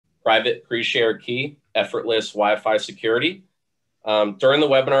private pre-shared key, effortless Wi-Fi security. During the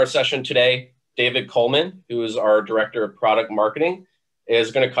webinar session today, David Coleman, who is our Director of Product Marketing,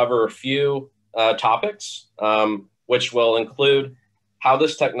 is going to cover a few topics, which will include how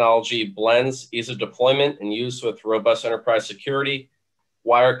this technology blends ease of deployment and use with robust enterprise security,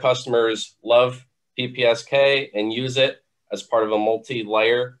 why our customers love PPSK and use it as part of a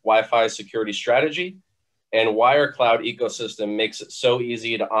multi-layer Wi-Fi security strategy, and why our cloud ecosystem makes it so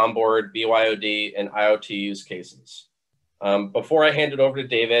easy to onboard BYOD and IoT use cases. Before I hand it over to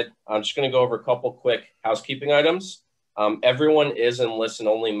David, I'm just going to go over a couple quick housekeeping items. Everyone is in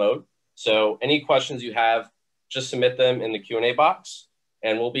listen-only mode, so any questions you have, just submit them in the Q&A box,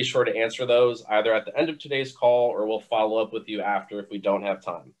 and we'll be sure to answer those either at the end of today's call or we'll follow up with you after if we don't have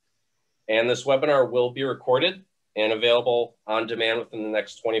time. And this webinar will be recorded and available on demand within the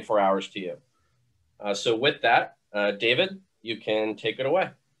next 24 hours to you. So with that, David, you can take it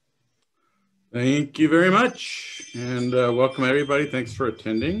away. Thank you very much, and welcome everybody. Thanks for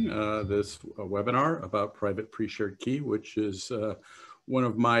attending this webinar about private pre-shared key, which is one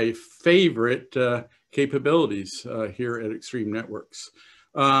of my favorite capabilities here at Extreme Networks.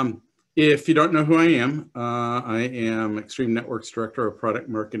 If you don't know who I am Extreme Networks Director of Product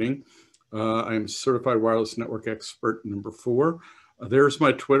Marketing. I'm Certified Wireless Network Expert number 4. There's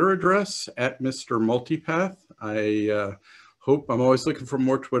my Twitter address, at Mr. Multipath. I'm always looking for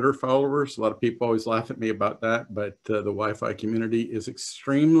more Twitter followers. A lot of people always laugh at me about that, but the Wi-Fi community is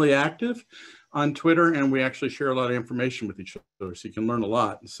extremely active on Twitter, and we actually share a lot of information with each other, so you can learn a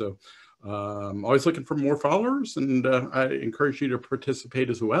lot. So always looking for more followers, and I encourage you to participate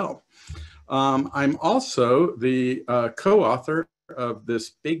as well. I'm also the co-author of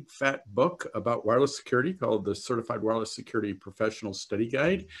this big fat book about wireless security called the Certified Wireless Security Professional Study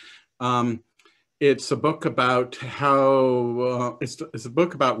Guide. It's a book about how it's a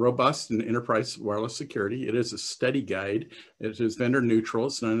book about robust and enterprise wireless security. It is a study guide. It is vendor neutral.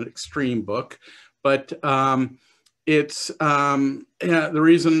 It's not an extreme book, but the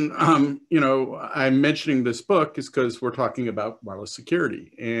reason I'm mentioning this book is because we're talking about wireless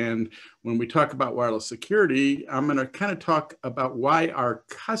security. And when we talk about wireless security, I'm going to kind of talk about why our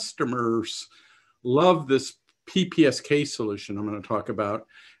customers love this PPSK solution I'm going to talk about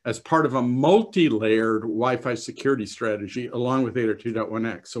as part of a multi-layered Wi-Fi security strategy along with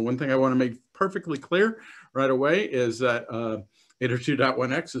 802.1x. So one thing I want to make perfectly clear right away is that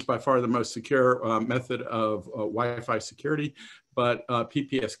 802.1x is by far the most secure method of Wi-Fi security, but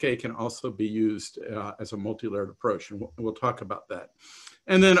PPSK can also be used as a multi-layered approach, and we'll talk about that.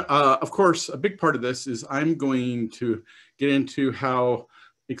 And then, of course, a big part of this is I'm going to get into how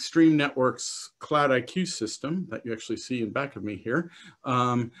Extreme Networks Cloud IQ system that you actually see in back of me here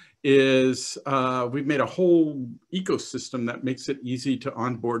we've made a whole ecosystem that makes it easy to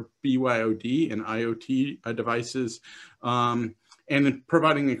onboard BYOD and IoT devices and then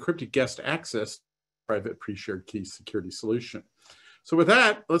providing encrypted guest access to private pre-shared key security solution. So with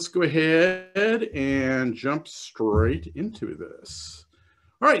that, let's go ahead and jump straight into this.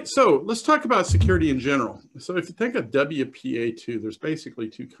 All right, so let's talk about security in general. So if you think of WPA2, there's basically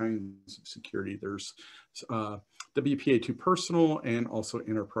two kinds of security. There's WPA2 personal and also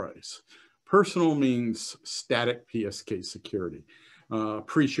enterprise. Personal means static PSK security,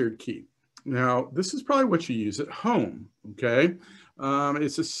 pre-shared key. Now, this is probably what you use at home, okay?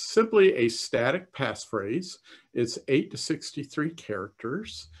 It's simply a static passphrase. It's 8 to 63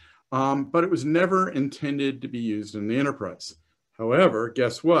 characters, but it was never intended to be used in the enterprise. It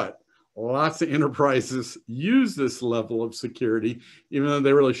guess what? Lots of enterprises use this level of security, even though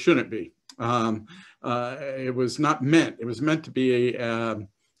they really shouldn't be. It was not meant. It was meant to be to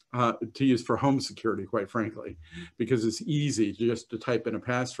use for home security, quite frankly, because it's easy just to type in a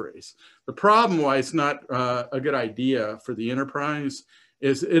passphrase. The problem why it's not a good idea for the enterprise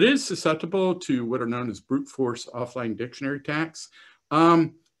is it is susceptible to what are known as brute force offline dictionary attacks.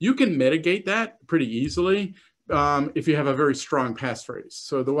 You can mitigate that pretty easily if you have a very strong passphrase.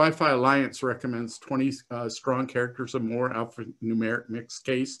 So the Wi-Fi Alliance recommends 20 strong characters or more alphanumeric mixed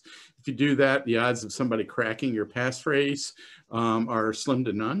case. If you do that, the odds of somebody cracking your passphrase are slim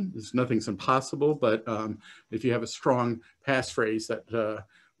to none. Nothing's impossible, but if you have a strong passphrase that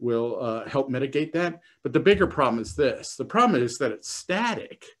will help mitigate that. But the bigger problem is this. The problem is that it's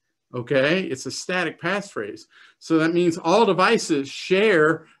static, okay? It's a static passphrase. So that means all devices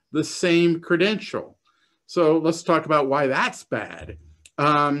share the same credential. So let's talk about why that's bad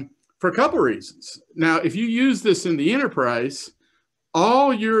for a couple reasons. Now, if you use this in the enterprise,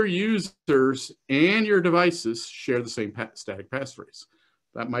 all your users and your devices share the same static passphrase.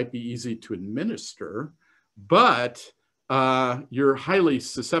 That might be easy to administer, but you're highly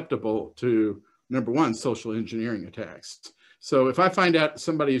susceptible to, number one, social engineering attacks. So if I find out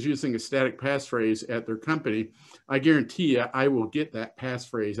somebody is using a static passphrase at their company, I guarantee you I will get that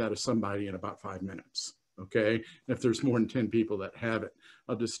passphrase out of somebody in about 5 minutes. Okay, if there's more than 10 people that have it,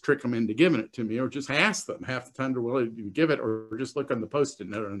 I'll just trick them into giving it to me, or just ask them. Half the time they're willing to give it, or just look on the Post-it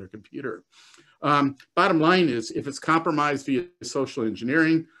note on their computer. Bottom line is, if it's compromised via social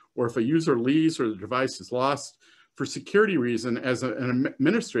engineering, or if a user leaves or the device is lost, for security reason, as an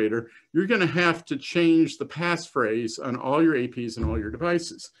administrator, you're going to have to change the passphrase on all your APs and all your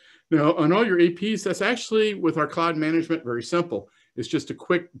devices. Now, on all your APs, that's actually, with our cloud management, very simple. It's just a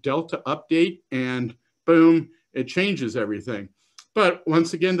quick Delta update, and boom, it changes everything. But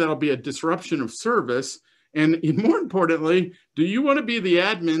once again, that'll be a disruption of service. And more importantly, do you want to be the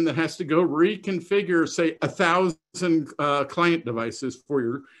admin that has to go reconfigure, say, 1,000 client devices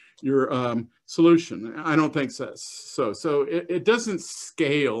for your solution? I don't think so. So it doesn't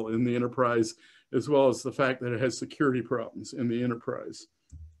scale in the enterprise, as well as the fact that it has security problems in the enterprise.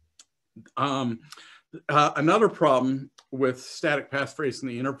 Another problem with static passphrase in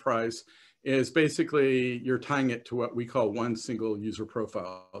the enterprise is basically you're tying it to what we call one single user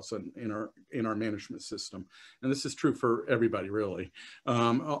profiles in our management system. And this is true for everybody, really,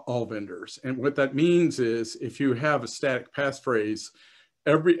 all vendors. And what that means is, if you have a static passphrase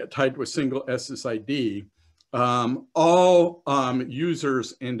tied to a single SSID, all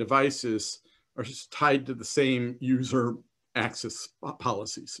users and devices are just tied to the same user access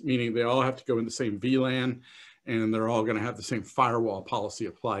policies, meaning they all have to go in the same VLAN, and they're all going to have the same firewall policy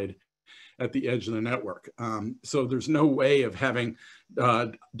applied at the edge of the network. So there's no way of having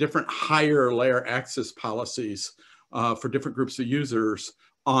different higher layer access policies for different groups of users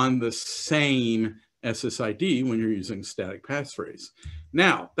on the same SSID when you're using static passphrase.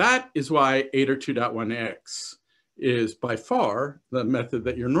 Now, that is why 802.1x is by far the method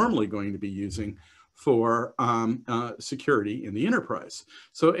that you're normally going to be using for security in the enterprise.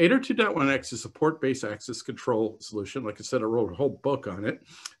 So 802.1x is a port-based access control solution. Like I said, I wrote a whole book on it.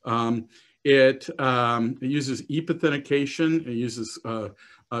 It uses EAP authentication. It uses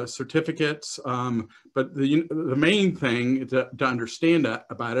certificates. But the main thing to understand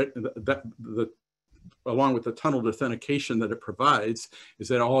about it, along with the tunneled authentication that it provides, is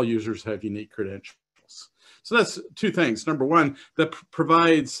that all users have unique credentials. So that's two things. Number one, that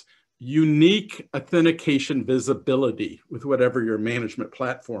provides unique authentication visibility with whatever your management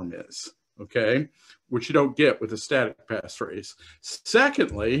platform is, okay, which you don't get with a static passphrase.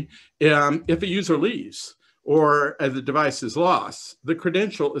 Secondly, if a user leaves or the device is lost, the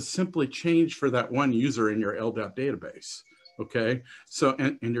credential is simply changed for that one user in your LDAP database, okay? So,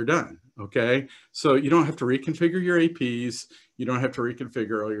 and you're done, okay? So you don't have to reconfigure your APs, you don't have to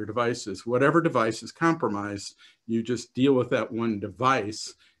reconfigure all your devices. Whatever device is compromised, you just deal with that one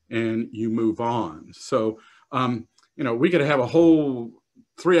device and you move on. So, you know, we could have a whole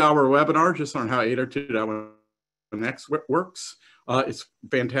 3-hour webinar just on how 802.1x works. It's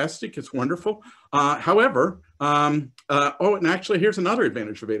fantastic, it's wonderful. However, and actually here's another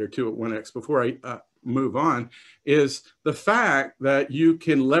advantage of 802.1x before I move on, is the fact that you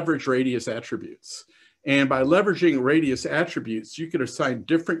can leverage radius attributes. And by leveraging radius attributes, you could assign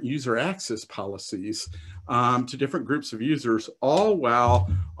different user access policies to different groups of users, all while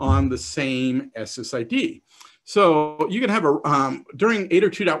on the same SSID. So you can have during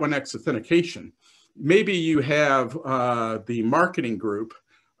 802.1x authentication, maybe you have the marketing group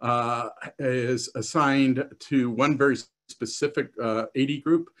is assigned to one very specific AD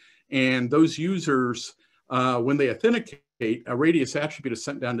group, and those users, when they authenticate, a radius attribute is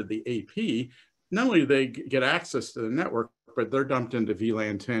sent down to the AP. Not only do they get access to the network, but they're dumped into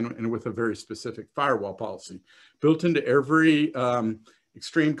VLAN 10 and with a very specific firewall policy. Built into every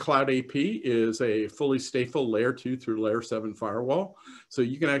Extreme Cloud AP is a fully stateful layer 2 through layer 7 firewall. So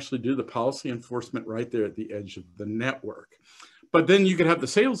you can actually do the policy enforcement right there at the edge of the network. But then you could have the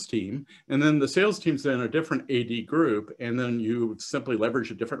sales team, and then the sales team's in a different AD group, and then you simply leverage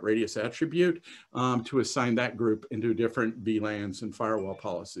a different radius attribute to assign that group into different VLANs and firewall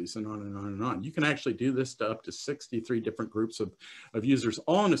policies, and on and on and on. You can actually do this to up to 63 different groups of users,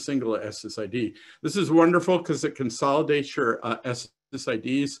 all in a single SSID. This is wonderful because it consolidates your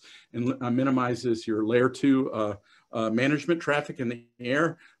SSIDs and minimizes your layer 2 management traffic in the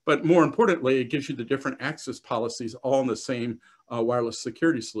air. But more importantly, it gives you the different access policies all in the same wireless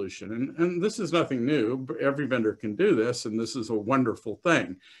security solution. And this is nothing new. Every vendor can do this, and this is a wonderful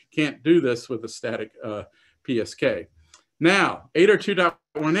thing. Can't do this with a static PSK. Now,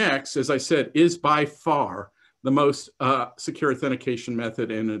 802.1x, as I said, is by far the most secure authentication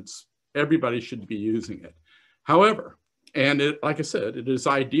method, and everybody should be using it. However, And it, like I said, it is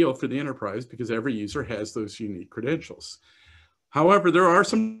ideal for the enterprise because every user has those unique credentials. However, there are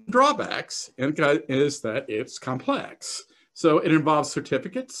some drawbacks, and is that it's complex. So it involves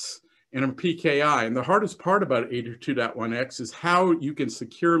certificates and a PKI. And the hardest part about 802.1x is how you can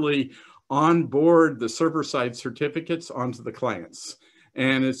securely onboard the server-side certificates onto the clients.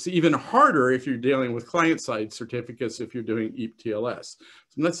 And it's even harder if you're dealing with client-side certificates if you're doing EAP-TLS.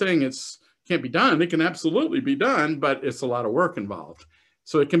 So I'm not saying it's can't be done. It can absolutely be done, but it's a lot of work involved.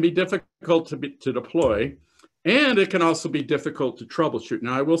 So it can be difficult to deploy, and it can also be difficult to troubleshoot.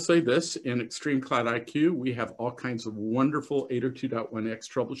 Now, I will say this, in Extreme Cloud IQ, we have all kinds of wonderful 802.1x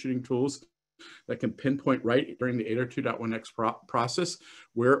troubleshooting tools that can pinpoint right during the 802.1x process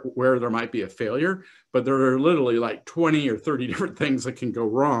where there might be a failure, but there are literally like 20 or 30 different things that can go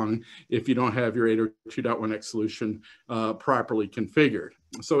wrong if you don't have your 802.1x solution properly configured.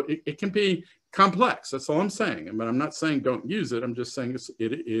 So it can be complex. That's all I'm saying. But I'm not saying don't use it. I'm just saying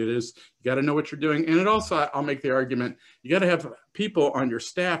it is, you got to know what you're doing. And it also, I'll make the argument, you got to have people on your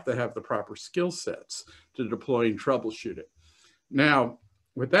staff that have the proper skill sets to deploy and troubleshoot it. Now,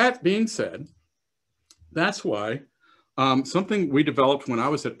 with that being said, that's why something we developed when I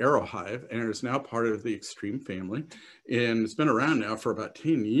was at Aerohive, and is now part of the Extreme family, and it's been around now for about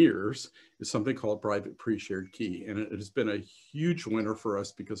 10 years, is something called private pre-shared key. And it has been a huge winner for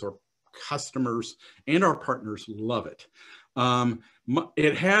us because our customers and our partners love it.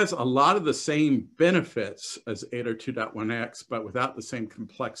 It has a lot of the same benefits as 802.1x, but without the same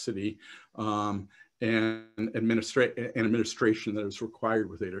complexity and administration that is required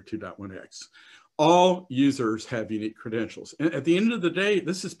with 802.1x. All users have unique credentials. And at the end of the day,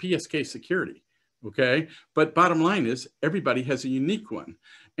 this is PSK security, okay? But bottom line is everybody has a unique one.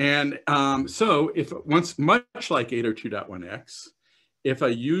 And so if once, much like 802.1x, if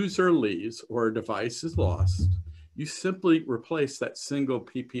a user leaves or a device is lost, you simply replace that single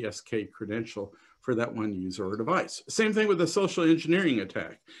PPSK credential for that one user or device. Same thing with a social engineering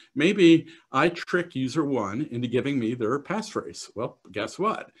attack. Maybe I tricked user one into giving me their passphrase. Well, guess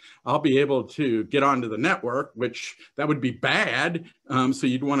what? I'll be able to get onto the network, which that would be bad. So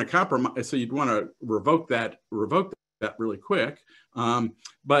you'd want to compromise. So you'd want to revoke that really quick.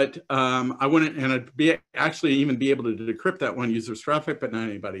 But I wouldn't, and I'd be actually even be able to decrypt that one user's traffic, but not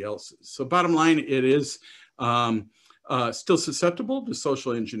anybody else's. So bottom line, it is still susceptible to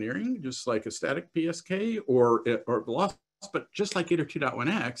social engineering, just like a static PSK or lost, but just like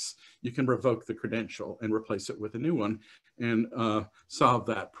 802.1x, you can revoke the credential and replace it with a new one and solve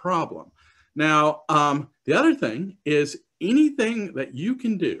that problem. Now, the other thing is anything that you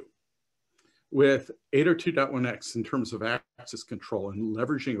can do with 802.1x in terms of access control and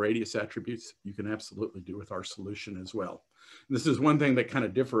leveraging radius attributes, you can absolutely do with our solution as well. And this is one thing that kind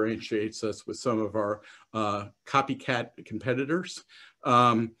of differentiates us with some of our copycat competitors,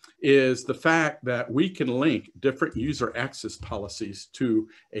 is the fact that we can link different user access policies to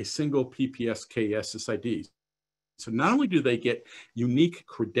a single PPSK SSID. So not only do they get unique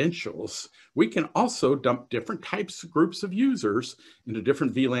credentials, we can also dump different types, groups of users into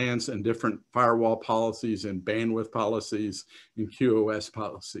different VLANs and different firewall policies and bandwidth policies and QoS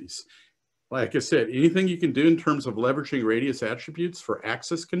policies. Like I said, anything you can do in terms of leveraging radius attributes for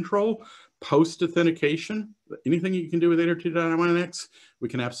access control, post-authentication, anything you can do with 802.1x, we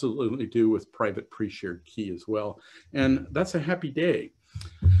can absolutely do with private pre-shared key as well. And that's a happy day.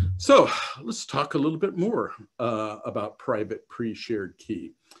 So let's talk a little bit more about private pre-shared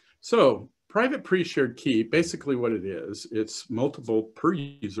key. So private pre-shared key, basically what it is, it's multiple per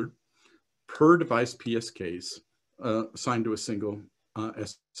user, per device PSKs assigned to a single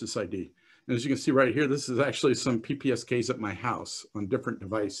SSID. And as you can see right here, this is actually some PPSKs at my house on different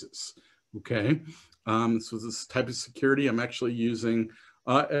devices, okay? So this type of security I'm actually using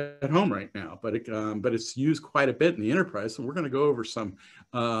at home right now, but it's used quite a bit in the enterprise. So we're going to go over some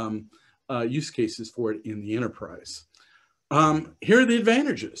use cases for it in the enterprise. Here are the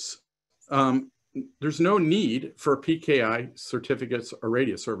advantages. There's no need for PKI certificates or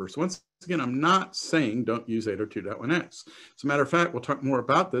radius servers. Once again, I'm not saying don't use 802.1x. As a matter of fact, we'll talk more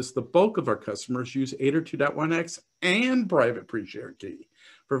about this. The bulk of our customers use 802.1x and private pre-shared key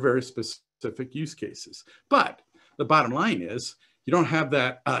for very specific use cases. But the bottom line is, you don't have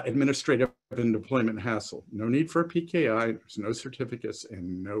that administrative and deployment hassle. No need for a PKI, there's no certificates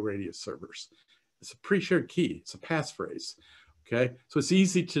and no radius servers. It's a pre-shared key, it's a passphrase, okay? So it's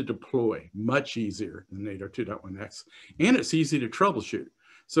easy to deploy, much easier than 802.1x, and it's easy to troubleshoot.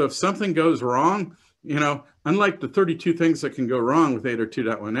 So if something goes wrong, you know, unlike the 32 things that can go wrong with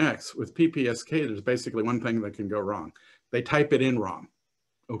 802.1x, with PPSK, there's basically one thing that can go wrong. They type it in wrong,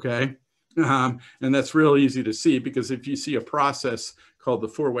 okay? And that's real easy to see, because if you see a process called the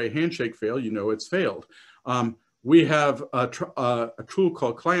four-way handshake fail, you know it's failed. We have a tool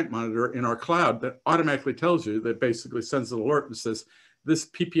called Client Monitor in our cloud that automatically tells you, that basically sends an alert and says, this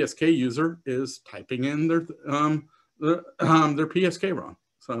PPSK user is typing in their PSK wrong.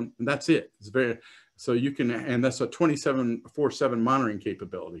 So that's it. It's very, so you can, and that's a 24/7 monitoring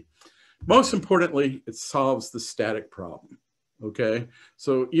capability. Most importantly, it solves the static problem. Okay,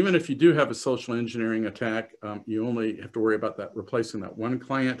 so even if you do have a social engineering attack, you only have to worry about that, replacing that one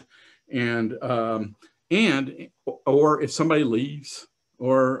client, or if somebody leaves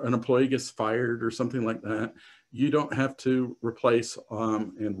or an employee gets fired or something like that, you don't have to replace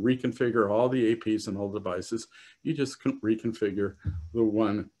and reconfigure all the APs and all devices. You just can reconfigure the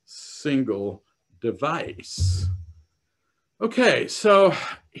one single device. Okay, so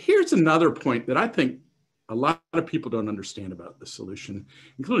here's another point that I think a lot of people don't understand about the solution,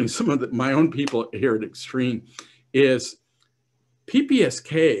 including some of my own people here at Extreme, is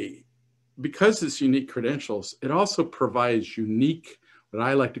PPSK, because it's unique credentials, it also provides unique, what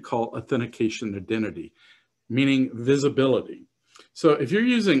I like to call authentication identity, meaning visibility. So if you're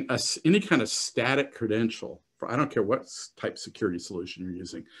using any kind of static credential, I don't care what type security solution you're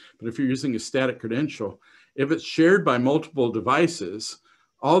using, but if you're using a static credential, if it's shared by multiple devices,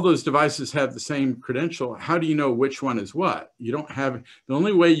 all those devices have the same credential. How do you know which one is what? You don't have, the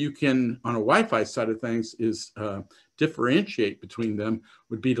only way you can, on a Wi-Fi side of things, is differentiate between them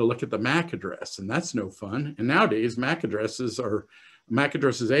would be to look at the MAC address, and that's no fun. And nowadays, MAC addresses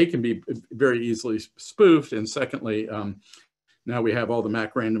A can be very easily spoofed, and secondly, now we have all the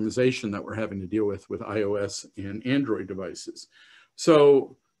MAC randomization that we're having to deal with iOS and Android devices.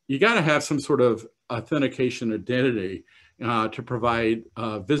 So you got to have some sort of authentication identity to provide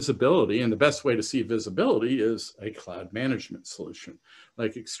visibility. And the best way to see visibility is a cloud management solution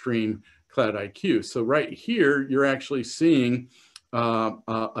like Extreme Cloud IQ. So right here, you're actually seeing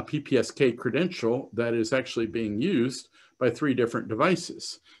a PPSK credential that is actually being used by 3 different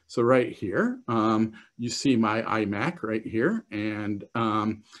devices. So right here, you see my iMac right here, and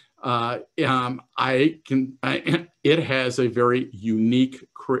it has a very unique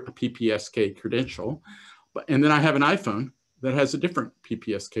PPSK credential. And then I have an iPhone that has a different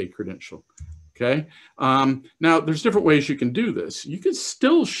PPSK credential. Okay. Now, there's different ways you can do this. You can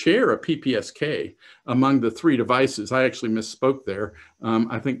still share a PPSK among the 3 devices. I actually misspoke there.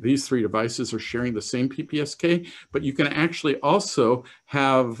 I think these 3 devices are sharing the same PPSK, but you can actually also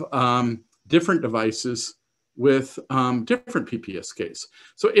have different devices with different PPSKs.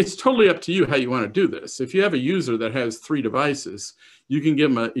 So it's totally up to you how you want to do this. If you have a user that has 3 devices, you can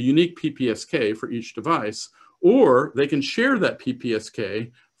give them a unique PPSK for each device, or they can share that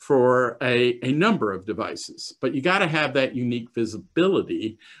PPSK for a number of devices. But you got to have that unique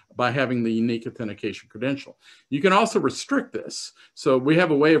visibility by having the unique authentication credential. You can also restrict this. So we have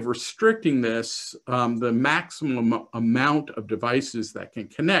a way of restricting this, the maximum amount of devices that can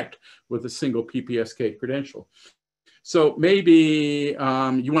connect with a single PPSK credential. So maybe you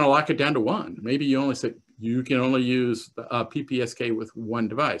want to lock it down to 1. Maybe you only say you can only use PPSK with 1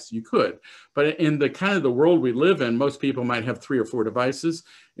 device. You could, but in the kind of the world we live in, most people might have 3 or 4 devices.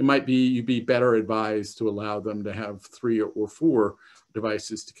 It might be you'd be better advised to allow them to have 3 or 4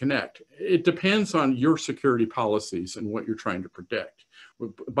 devices to connect. It depends on your security policies and what you're trying to protect.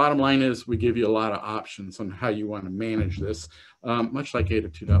 Bottom line is we give you a lot of options on how you want to manage this, much like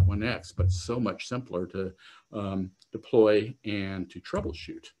 802.1x, but so much simpler to deploy and to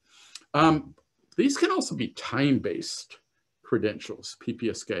troubleshoot. These can also be time-based credentials,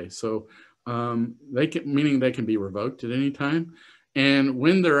 PPSK. So meaning they can be revoked at any time. And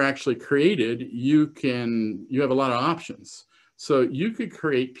when they're actually created, you have a lot of options. So you could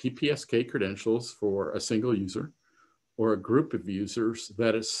create PPSK credentials for a single user or a group of users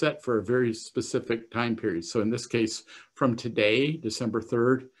that is set for a very specific time period. So in this case, from today, December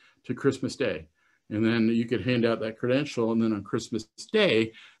 3rd, to Christmas Day. And then you could hand out that credential, and then on Christmas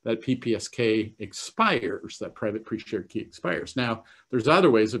Day, that PPSK expires, that private pre-shared key expires. Now, there's other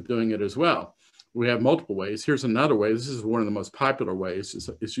ways of doing it as well. We have multiple ways. Here's another way. This is one of the most popular ways.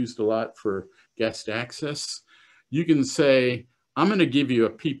 It's used a lot for guest access. You can say, I'm going to give you a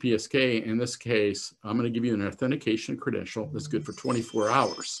PPSK. In this case, I'm going to give you an authentication credential that's good for 24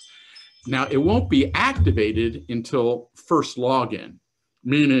 hours. Now, it won't be activated until first login,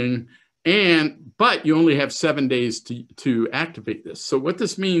 meaning, but you only have 7 days to activate this. So what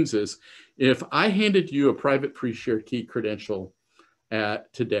this means is if I handed you a private pre-shared key credential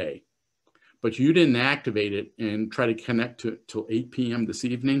today, but you didn't activate it and try to connect to it till 8 p.m. this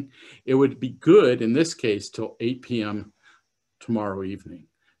evening, it would be good in this case till 8 p.m. tomorrow evening.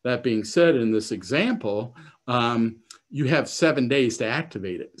 That being said, in this example, you have 7 days to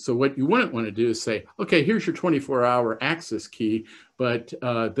activate it. So what you wouldn't want to do is say, okay, here's your 24-hour access key, but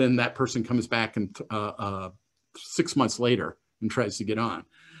then that person comes back and 6 months later and tries to get on.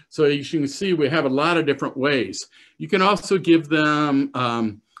 So as you can see, we have a lot of different ways. You can also give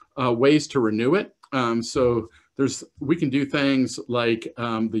them ways to renew it. We can do things like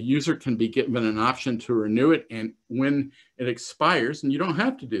the user can be given an option to renew it, and when it expires, and you don't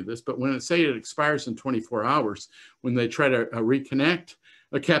have to do this, but when it expires in 24 hours, when they try to reconnect,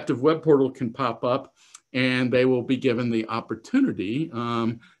 a captive web portal can pop up, and they will be given the opportunity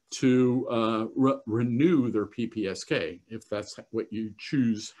to renew their PPSK, if that's what you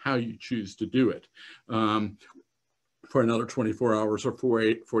choose, how you choose to do it. For another 24 hours or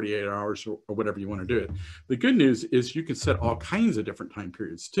 48 hours or whatever you want to do it. The good news is you can set all kinds of different time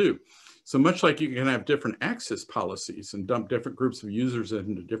periods too. So much like you can have different access policies and dump different groups of users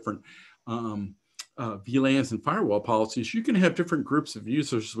into different VLANs and firewall policies, you can have different groups of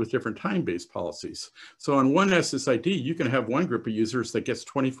users with different time-based policies. So on one SSID, you can have one group of users that gets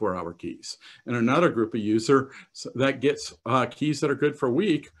 24-hour keys and another group of users that gets keys that are good for a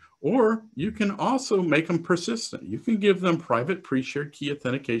week. Or you can also make them persistent. You can give them private pre-shared key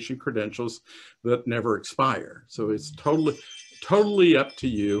authentication credentials that never expire. So it's totally up to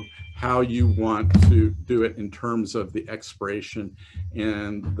you how you want to do it in terms of the expiration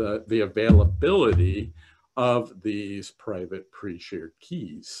and the availability of these private pre-shared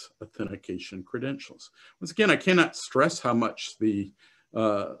keys authentication credentials. Once again, I cannot stress how much the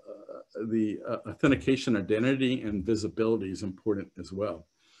authentication identity and visibility is important as well.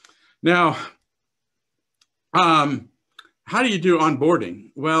 Now, how do you do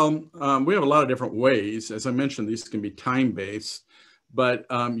onboarding? Well, we have a lot of different ways. As I mentioned, these can be time-based, but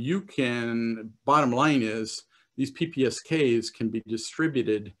you can, bottom line is, these PPSKs can be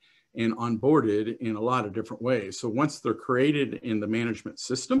distributed and onboarded in a lot of different ways. So once they're created in the management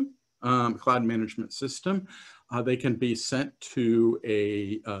system, cloud management system, they can be sent to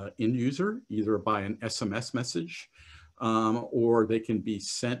a end user, either by an SMS message, or they can be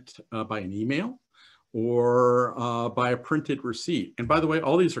sent by an email or by a printed receipt. And by the way,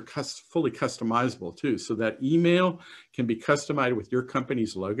 all these are fully customizable too. So that email can be customized with your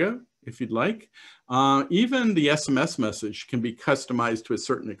company's logo, if you'd like. Even the SMS message can be customized to a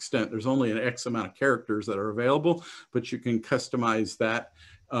certain extent. There's only an X amount of characters that are available, but you can customize that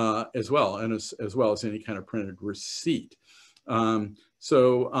as well, and as well as any kind of printed receipt. And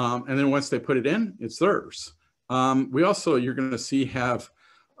then once they put it in, it's theirs. We also, you're going to see, have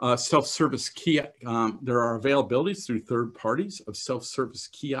self-service key. There are availabilities through third parties of self-service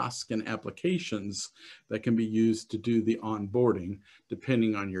kiosks and applications that can be used to do the onboarding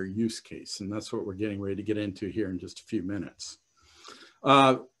depending on your use case. And that's what we're getting ready to get into here in just a few minutes.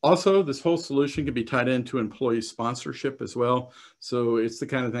 Also, this whole solution can be tied into employee sponsorship as well. So it's the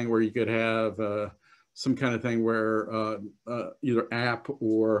kind of thing where you could have some kind of thing where either app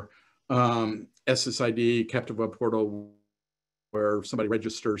or SSID, captive web portal, where somebody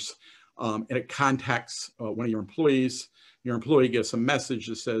registers and it contacts one of your employees. Your employee gets a message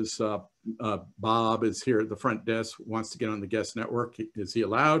that says, Bob is here at the front desk, wants to get on the guest network. Is he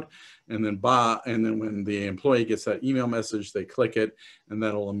allowed? And then when the employee gets that email message, they click it, and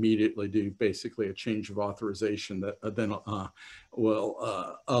that'll immediately do basically a change of authorization that then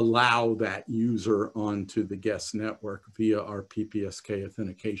will allow that user onto the guest network via our PPSK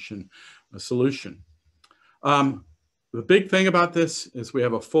authentication solution. The big thing about this is we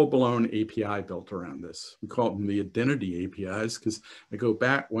have a full-blown API built around this. We call them the identity APIs because I go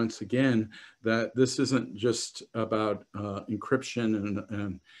back once again that this isn't just about encryption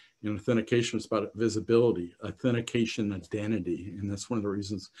and authentication. It's about visibility, authentication, identity. And that's one of the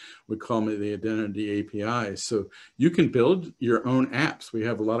reasons we call them the identity API. So you can build your own apps. We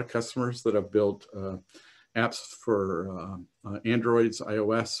have a lot of customers that have built apps for Androids,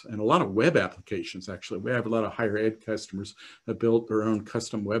 iOS, and a lot of web applications, actually. We have a lot of higher ed customers that built their own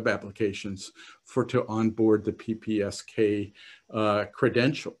custom web applications to onboard the PPSK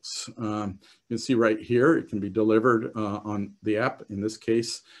credentials. You can see right here, it can be delivered on the app in this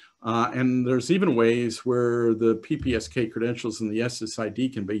case. And there's even ways where the PPSK credentials and the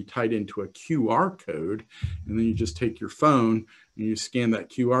SSID can be tied into a QR code. And then you just take your phone and you scan that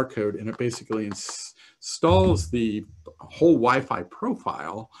QR code, and it basically installs the whole Wi-Fi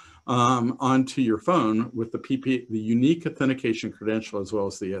profile onto your phone with the unique authentication credential as well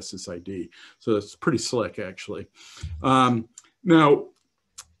as the SSID. So it's pretty slick, actually. Now,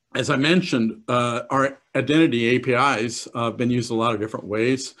 as I mentioned, our identity APIs have been used a lot of different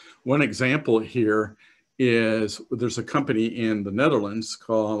ways. One example here is there's a company in the Netherlands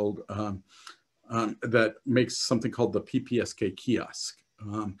called that makes something called the PPSK kiosk.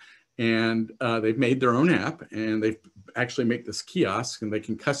 And they've made their own app, and they actually make this kiosk, and they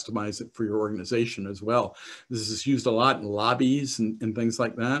can customize it for your organization as well. This is used a lot in lobbies and things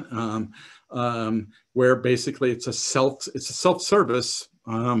like that, where basically it's a self-service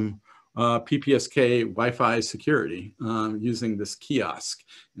PPSK Wi-Fi security using this kiosk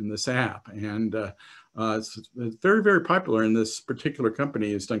in this app. And it's very, very popular, and this particular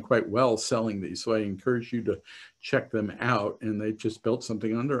company has done quite well selling these. So I encourage you to check them out. And they've just built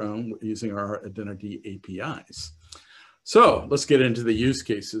something on their own using our identity APIs. So let's get into the use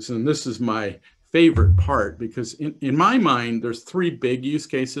cases. And this is my favorite part, because in my mind, there's three big use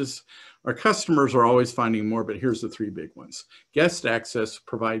cases. Our customers are always finding more, but here's the three big ones. Guest access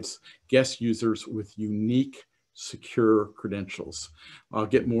provides guest users with unique secure credentials. I'll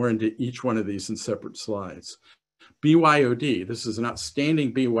get more into each one of these in separate slides. BYOD, this is an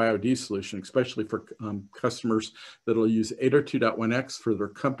outstanding BYOD solution, especially for customers that will use 802.1x for their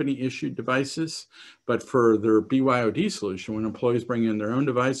company issued devices. But for their BYOD solution, when employees bring in their own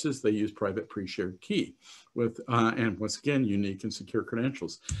devices, they use private pre-shared key with, and once again, unique and secure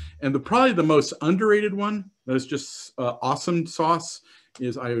credentials. And probably the most underrated one that is just awesome sauce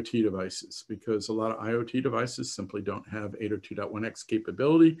is IoT devices, because a lot of IoT devices simply don't have 802.1x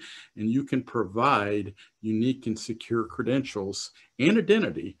capability, and you can provide unique and secure credentials and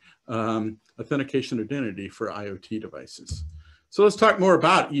identity, authentication identity for IoT devices. So let's talk more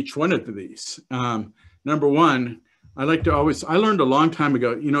about each one of these. Number one, I learned a long time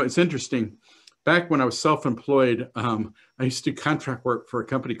ago, it's interesting. Back when I was self-employed, I used to do contract work for a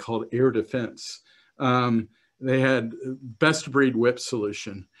company called Air Defense. They had best of breed whip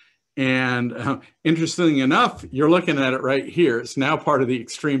solution. And interestingly enough, you're looking at it right here. It's now part of the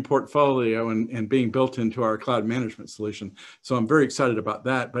Extreme portfolio and being built into our cloud management solution. So I'm very excited about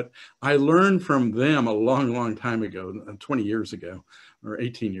that. But I learned from them a long, long time ago, 20 years ago or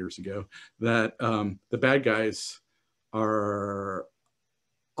 18 years ago, that the bad guys are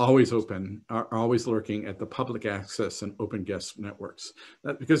always lurking at the public access and open guest networks.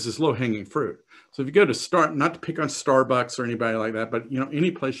 That's because it's low hanging fruit. So if you go to not to pick on Starbucks or anybody like that, but any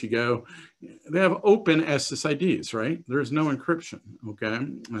place you go, they have open SSIDs, right? There's no encryption, okay?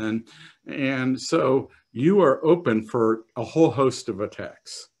 And so you are open for a whole host of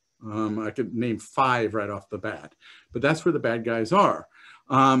attacks. I could name 5 right off the bat, but that's where the bad guys are.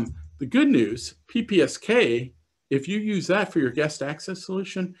 The good news, PPSK, if you use that for your guest access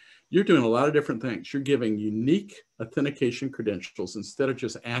solution, you're doing a lot of different things. You're giving unique authentication credentials instead of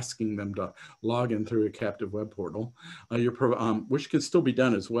just asking them to log in through a captive web portal, which can still be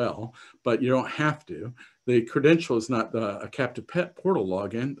done as well, but you don't have to. The credential is not a captive pet portal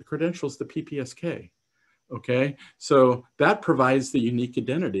login. The credential is the PPSK. Okay, so that provides the unique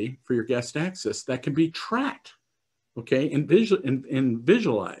identity for your guest access that can be tracked. Okay, and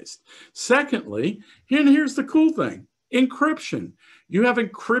visualized. Secondly, and here's the cool thing, encryption. You have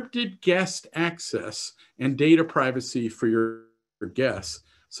encrypted guest access and data privacy for your guests.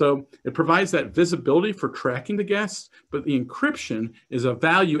 So it provides that visibility for tracking the guests, but the encryption is a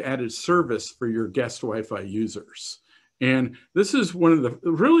value-added service for your guest Wi-Fi users. And this is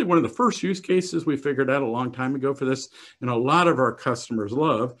really one of the first use cases we figured out a long time ago for this, and a lot of our customers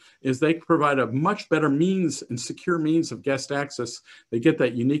love, is they provide a much better means and secure means of guest access. They get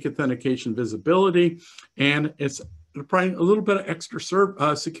that unique authentication visibility, and it's probably a little bit of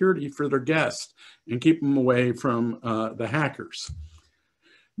extra security for their guests and keep them away from the hackers.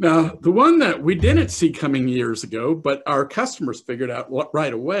 Now, the one that we didn't see coming years ago, but our customers figured out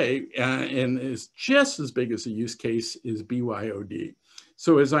right away and is just as big as a use case, is BYOD.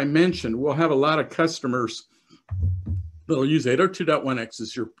 So as I mentioned, we'll have a lot of customers that'll use 802.1x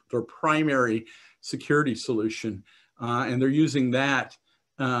as their primary security solution, and they're using that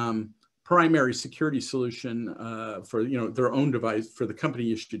primary security solution for their own device, for the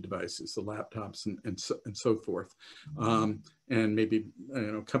company issued devices, the laptops and so forth, and maybe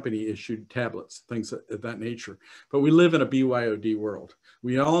company issued tablets, things of that nature. But we live in a BYOD world.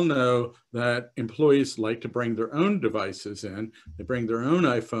 We all know that employees like to bring their own devices in. They bring their own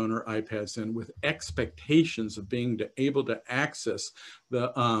iPhone or iPads in with expectations of being able to access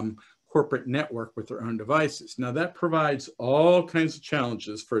the corporate network with their own devices. Now that provides all kinds of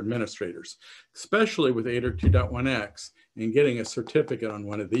challenges for administrators, especially with 802.1x. and getting a certificate on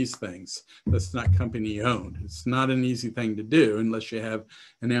one of these things that's not company owned. It's not an easy thing to do unless you have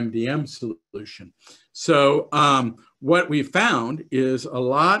an MDM solution. So what we found is a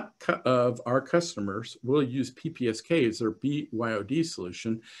lot of our customers will use PPSK as their BYOD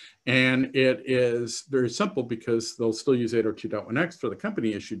solution. And it is very simple because they'll still use 802.1x for the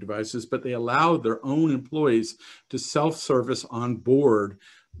company issued devices, but they allow their own employees to self-service on board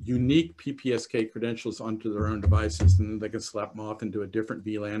unique PPSK credentials onto their own devices, and then they can slap them off into a different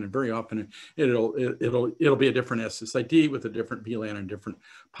VLAN. And very often it'll be a different SSID with a different VLAN and different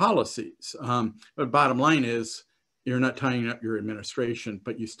policies. But bottom line is, you're not tying up your administration,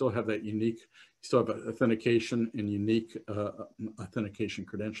 but you still have that unique, you still have authentication and unique authentication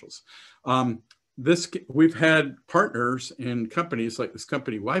credentials. We've had partners in companies like this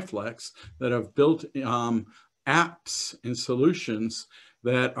company, Yflex, that have built apps and solutions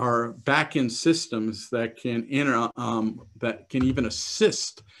that are back-end systems that can even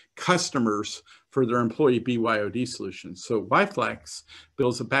assist customers for their employee BYOD solutions. So Yflex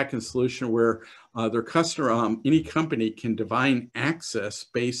builds a back-end solution where their customer, any company can define access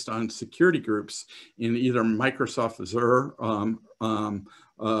based on security groups in either Microsoft Azure,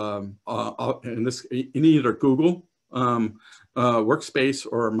 in either Google Workspace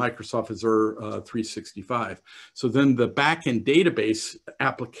or Microsoft Azure 365. So then the backend database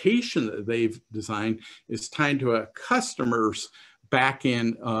application that they've designed is tied to a customer's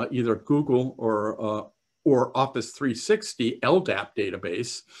backend, either Google or Office 360 LDAP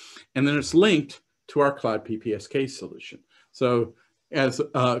database, and then it's linked to our cloud PPSK solution. So as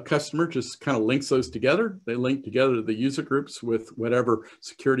a customer just kind of links those together, they link together the user groups with whatever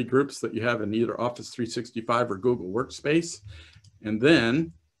security groups that you have in either Office 365 or Google Workspace. And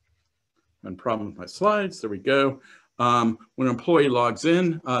then, one problem with my slides, there we go. When an employee logs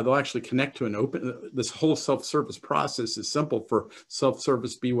in, they'll actually connect to an open, this whole self-service process is simple for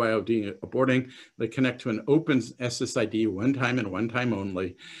self-service BYOD onboarding. They connect to an open SSID one time and one time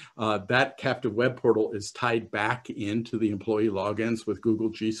only. That captive web portal is tied back into the employee logins with Google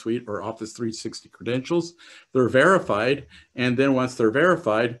G Suite or Office 360 credentials. They're verified, and then once they're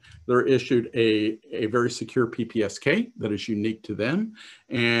verified, they're issued a very secure PPSK that is unique to them.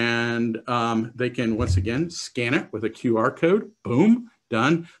 And they can, once again, scan it with a QR code, boom,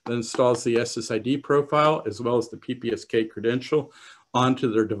 done. That installs the SSID profile as well as the PPSK credential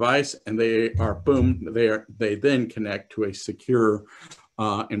onto their device, and they are, boom, they then connect to a secure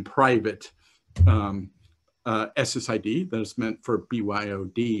and private SSID that is meant for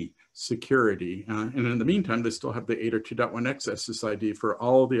BYOD security. And in the meantime, they still have the 802.1x SSID for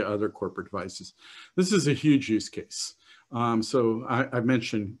all the other corporate devices. This is a huge use case. So I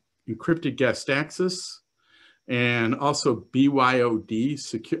mentioned encrypted guest access and also BYOD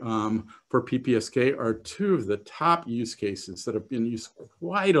for PPSK are two of the top use cases that have been used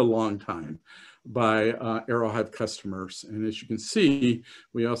quite a long time by Arrowhive customers. And as you can see,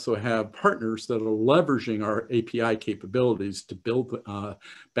 we also have partners that are leveraging our API capabilities to build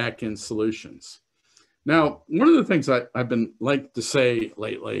back-end solutions. Now, one of the things I've been like to say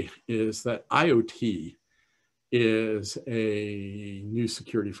lately is that IoT is a new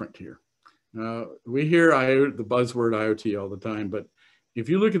security frontier. We hear the buzzword IoT all the time, but if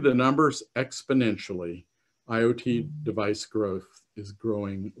you look at the numbers exponentially, IoT device growth is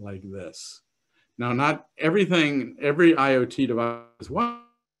growing like this. Now, not every IoT device has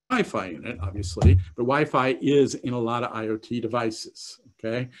Wi-Fi in it, obviously, but Wi-Fi is in a lot of IoT devices,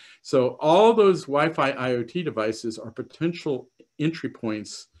 okay? So all those Wi-Fi IoT devices are potential entry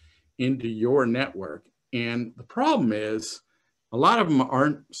points into your network. And the problem is, a lot of them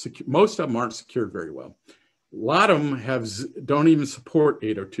aren't secure, most of them aren't secured very well. A lot of them don't even support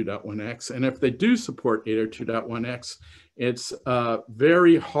 802.1x. And if they do support 802.1x, it's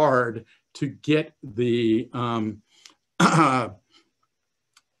very hard to get the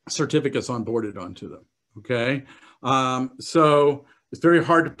certificates onboarded onto them, okay? So it's very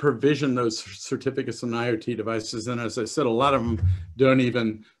hard to provision those certificates on IoT devices. And as I said, a lot of them don't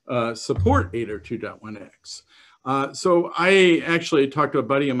even support 802.1x. So I actually talked to a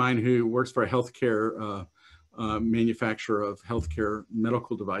buddy of mine who works for a healthcare manufacturer of healthcare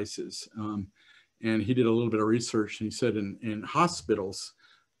medical devices. And he did a little bit of research, and he said in hospitals,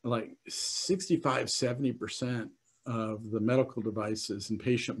 like 65, 70% of the medical devices and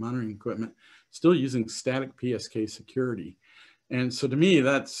patient monitoring equipment still using static PSK security. And so to me,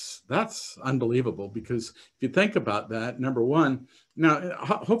 that's unbelievable, because if you think about that, number one, now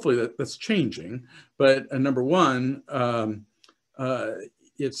hopefully that's changing, but number one,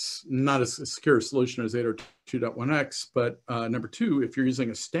 it's not as secure a solution as 802.1x, but number two, if you're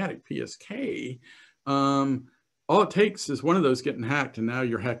using a static PSK, all it takes is one of those getting hacked, and now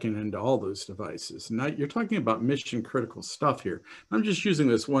you're hacking into all those devices. Now you're talking about mission critical stuff here. I'm just using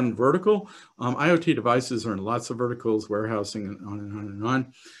this one vertical. IoT devices are in lots of verticals, warehousing, and on and on and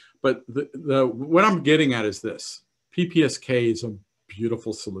on. But what I'm getting at is this. PPSK is a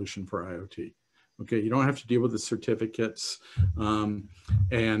beautiful solution for IoT. Okay, you don't have to deal with the certificates,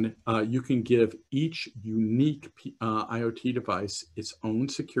 and you can give each unique IoT device its own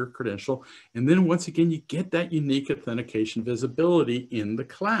secure credential. And then once again, you get that unique authentication visibility in the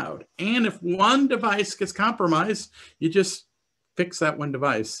cloud. And if one device gets compromised, you just fix that one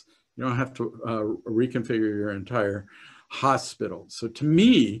device. You don't have to reconfigure your entire hospital. So to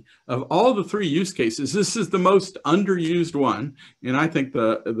me, of all the three use cases, this is the most underused one, and I think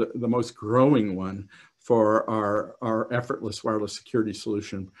the most growing one for our effortless wireless security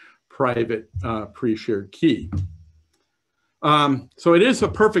solution, private pre-shared key. So it is a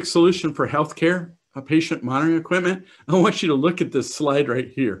perfect solution for healthcare, patient monitoring equipment. I want you to look at this slide right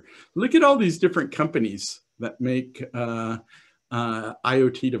here. Look at all these different companies that make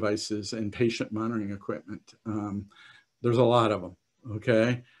IoT devices and patient monitoring equipment. There's a lot of them,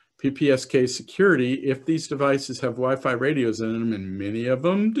 okay? PPSK security, if these devices have Wi-Fi radios in them, and many of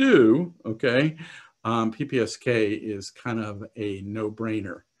them do, okay, PPSK is kind of a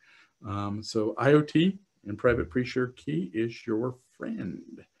no-brainer. So IoT and private pre-shared key is your friend.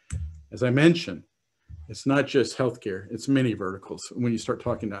 As I mentioned, it's not just healthcare, it's many verticals. When you start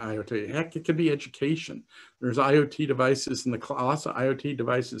talking to IoT, heck, it could be education. There's IoT devices in the class, IoT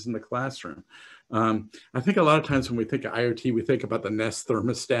devices in the classroom. I think a lot of times when we think of IoT, we think about the Nest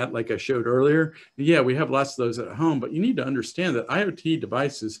thermostat, like I showed earlier. Yeah, we have lots of those at home, but you need to understand that IoT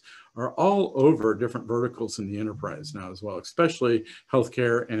devices are all over different verticals in the enterprise now as well, especially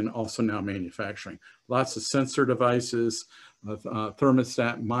healthcare and also now manufacturing. Lots of sensor devices,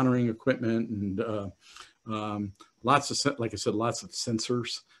 thermostat monitoring equipment, and lots of, like I said, lots of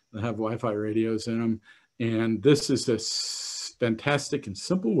sensors that have Wi-Fi radios in them. And this is a fantastic and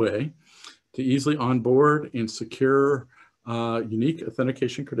simple way to easily onboard and secure unique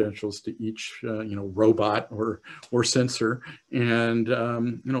authentication credentials to each robot or sensor, and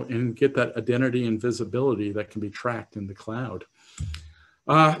and get that identity and visibility that can be tracked in the cloud.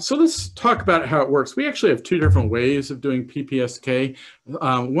 So let's talk about how it works. We actually have two different ways of doing PPSK.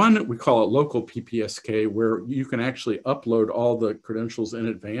 One, we call it local PPSK, where you can actually upload all the credentials in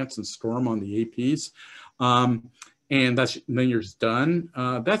advance and store them on the APs. And then you're done.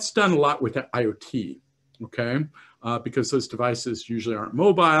 That's done a lot with IoT, okay? Because those devices usually aren't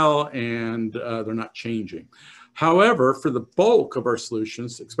mobile and they're not changing. However, for the bulk of our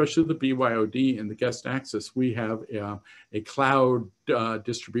solutions, especially the BYOD and the guest access, we have a cloud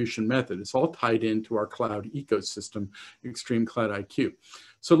distribution method. It's all tied into our cloud ecosystem, Extreme Cloud IQ.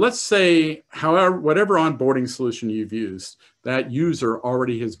 So let's say, whatever onboarding solution you've used, that user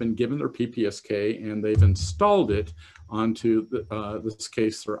already has been given their PPSK and they've installed it onto, this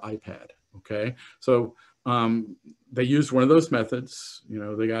case, their iPad, okay? So they used one of those methods,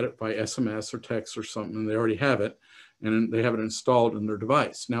 they got it by SMS or text or something, and they already have it, and they have it installed in their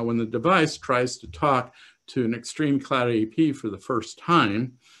device. Now, when the device tries to talk to an Extreme Cloud AP for the first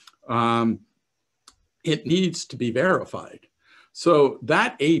time, it needs to be verified. So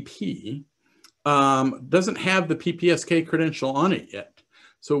that AP doesn't have the PPSK credential on it yet.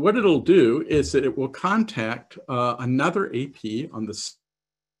 So what it'll do is that it will contact another AP on the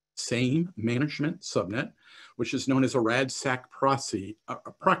same management subnet, which is known as a RADSAC proxy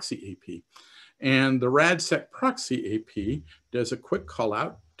AP. And the RADSAC proxy AP does a quick call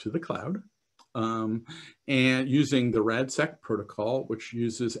out to the cloud, and using the RADSAC protocol, which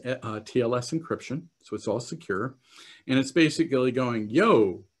uses TLS encryption, so it's all secure. And it's basically going,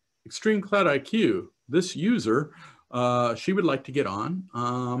 yo, Extreme Cloud IQ, this user, she would like to get on.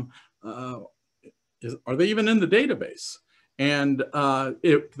 Are they even in the database? And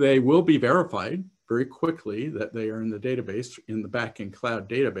if they will be verified very quickly that they are in the database, in the backend cloud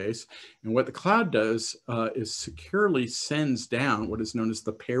database. And what the cloud does is securely sends down what is known as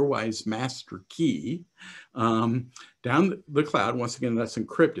the pairwise master key down the cloud. Once again, that's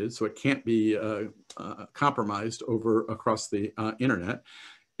encrypted, so it can't be compromised across the internet.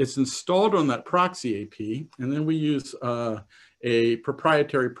 It's installed on that proxy AP, and then we use a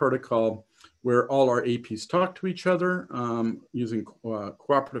proprietary protocol where all our APs talk to each other using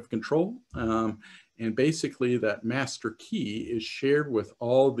cooperative control. And basically that master key is shared with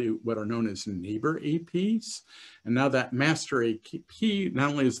all what are known as neighbor APs. And now that master AP, not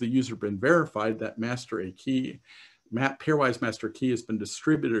only has the user been verified, that master AP, pairwise master key has been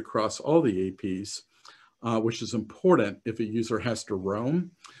distributed across all the APs, which is important if a user has to roam.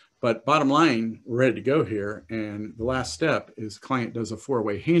 But bottom line, we're ready to go here. And the last step is client does a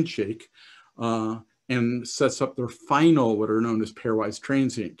 4-way handshake and sets up their final, what are known as pairwise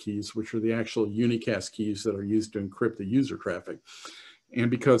transient keys, which are the actual unicast keys that are used to encrypt the user traffic. And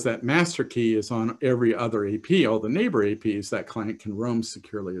because that master key is on every other AP, all the neighbor APs, that client can roam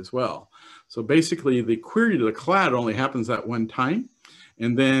securely as well. So basically the query to the cloud only happens that one time,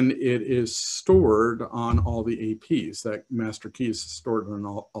 and then it is stored on all the APs. That master key is stored on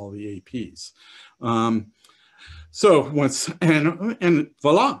all the APs. So once, and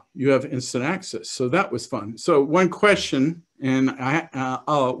voila, you have instant access. So that was fun. So one question, and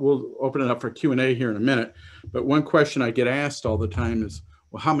we'll open it up for Q&A here in a minute, but one question I get asked all the time is,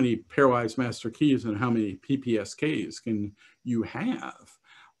 well, how many pairwise master keys and how many PPSKs can you have?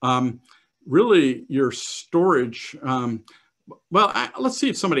 Really, your storage, let's see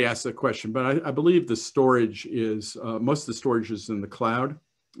if somebody asks that question, but I believe the storage is, most of the storage is in the cloud.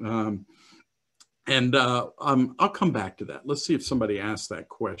 I'll come back to that. Let's see if somebody asks that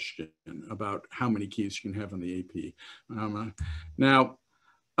question about how many keys you can have on the AP. Now,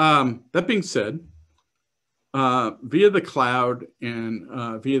 that being said, via the cloud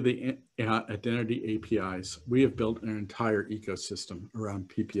and via the identity APIs, we have built an entire ecosystem around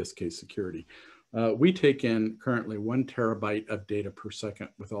PPSK security. We take in currently 1 terabyte of data per second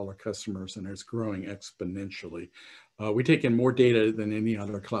with all our customers, and it's growing exponentially. We take in more data than any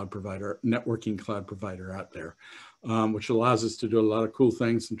other cloud provider, networking cloud provider out there, which allows us to do a lot of cool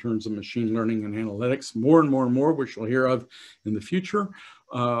things in terms of machine learning and analytics, more and more and more, which we'll hear of in the future.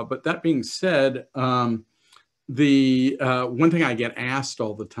 But that being said, the one thing I get asked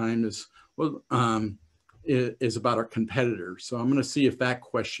all the time is, well, is about our competitors. So I'm going to see if that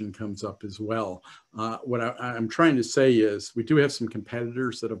question comes up as well. What I'm trying to say is we do have some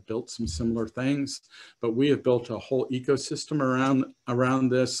competitors that have built some similar things, but we have built a whole ecosystem around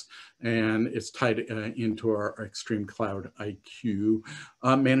this, and it's tied into our Extreme Cloud IQ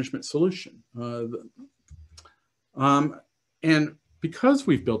management solution. And because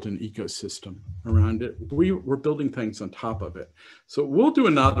we've built an ecosystem around it, we're building things on top of it. So we'll do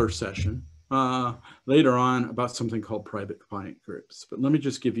another session later on about something called private client groups. But let me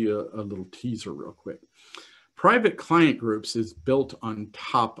just give you a little teaser real quick. Private client groups is built on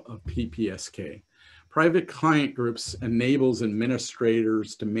top of PPSK. Private client groups enables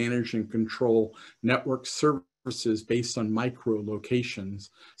administrators to manage and control network services based on micro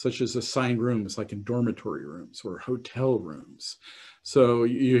locations, such as assigned rooms, like in dormitory rooms or hotel rooms. So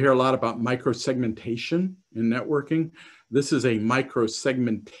you hear a lot about micro-segmentation in networking. This is a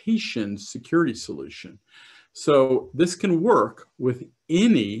micro-segmentation security solution. So this can work with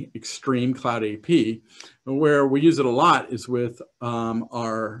any Extreme Cloud AP. Where we use it a lot is with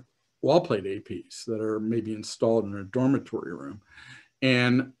our wall plate APs that are maybe installed in a dormitory room.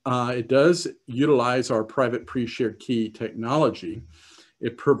 And it does utilize our private pre-shared key technology.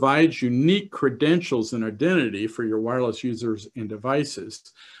 It provides unique credentials and identity for your wireless users and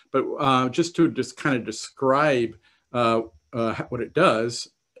devices. But just to kind of describe what it does,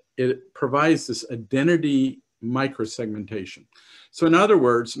 it provides this identity microsegmentation. So in other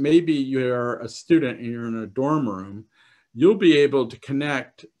words, maybe you're a student and you're in a dorm room, you'll be able to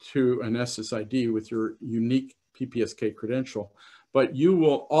connect to an SSID with your unique PPSK credential, but you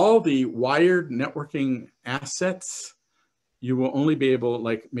will, all the wired networking assets, you will only be able,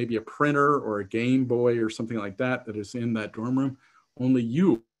 like maybe a printer or a Game Boy or something like that that is in that dorm room, only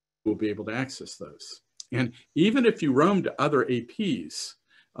you will be able to access those. And even if you roam to other APs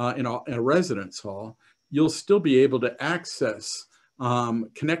in a residence hall, you'll still be able to access,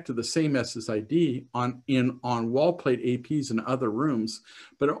 connect to the same SSID on wall plate APs in other rooms,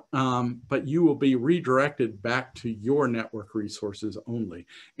 but you will be redirected back to your network resources only.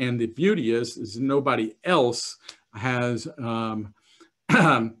 And the beauty is nobody else has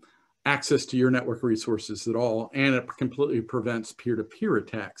access to your network resources at all, and it completely prevents peer-to-peer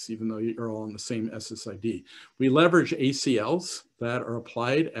attacks, even though you're all on the same SSID. We leverage ACLs that are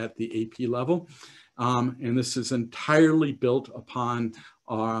applied at the AP level, and this is entirely built upon,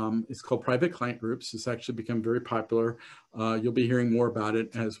 it's called private client groups. It's actually become very popular. You'll be hearing more about it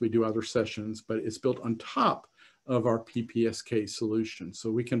as we do other sessions, but it's built on top of our PPSK solution. So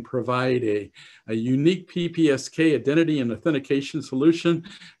we can provide a unique PPSK identity and authentication solution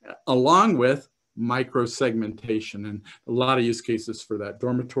along with micro-segmentation, and a lot of use cases for that: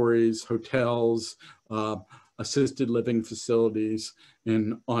 dormitories, hotels, assisted living facilities,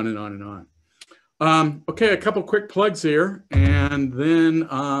 and on and on and on. Okay, a couple quick plugs here, and then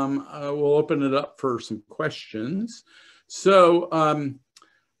we'll open it up for some questions. So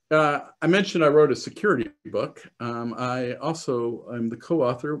I mentioned I wrote a security book. I also am the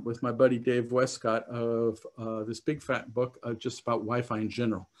co-author with my buddy Dave Westcott of this big fat book just about Wi-Fi in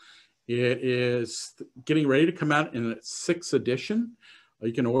general. It is getting ready to come out in its 6th edition.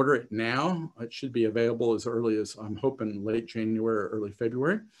 You can order it now. It should be available as early as, I'm hoping, late January or early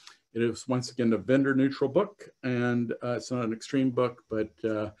February. It is, once again, a vendor neutral book, and it's not an extreme book, but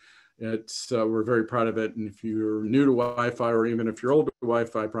we're very proud of it. And if you're new to Wi-Fi, or even if you're old to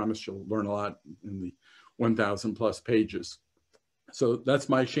Wi-Fi, I promise you'll learn a lot in the 1,000 plus pages. So that's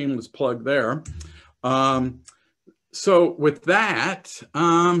my shameless plug there. So with that,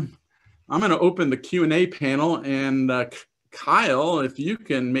 I'm going to open the Q&A panel, and Kyle, if you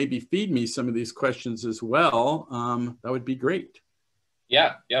can maybe feed me some of these questions as well, that would be great.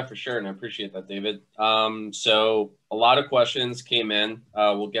 Yeah, for sure. And I appreciate that, David. So a lot of questions came in.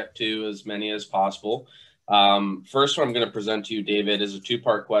 We'll get to as many as possible. First one I'm going to present to you, David, is a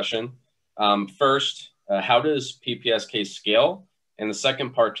 2-part question. First, how does PPSK scale? And the second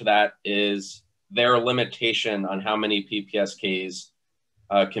part to that is there a limitation on how many PPSKs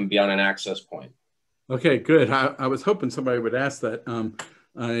can be on an access point? Okay, good. I was hoping somebody would ask that.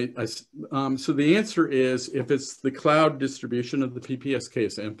 So the answer is, if it's the cloud distribution of the PPSK,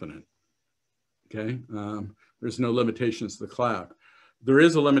 it's infinite. Okay, there's no limitations to the cloud. There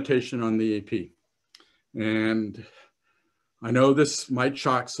is a limitation on the AP, and I know this might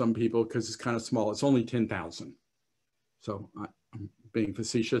shock some people because it's kind of small. It's only 10,000. So I'm being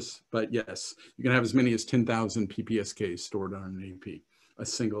facetious, but yes, you can have as many as 10,000 PPSKs stored on an AP, a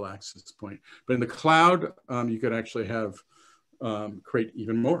single access point. But in the cloud, you could actually have create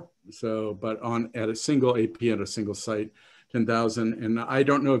even more. So, but at a single AP at a single site, 10,000. And I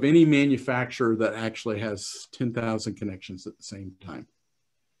don't know of any manufacturer that actually has 10,000 connections at the same time.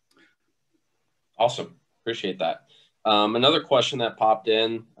 Awesome. Appreciate that. Another question that popped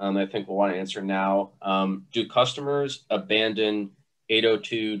in, I think we'll want to answer now. Do customers abandon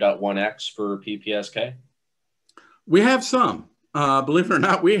 802.1x for PPSK? We have some. Believe it or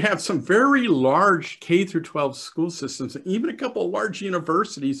not, we have some very large K through 12 school systems, and even a couple of large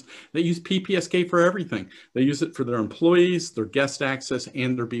universities that use PPSK for everything. They use it for their employees, their guest access,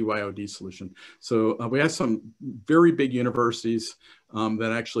 and their BYOD solution. So we have some very big universities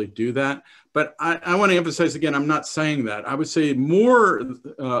that actually do that. But I want to emphasize again, I'm not saying that. I would say more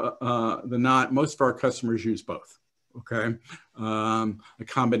than not, most of our customers use both. Okay, a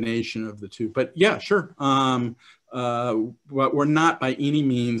combination of the two. But yeah, sure. But we're not by any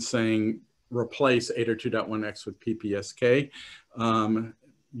means saying replace 802.1x with PPSK.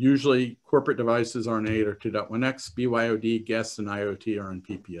 Usually corporate devices are on 802.1x, BYOD, guests, and IoT are on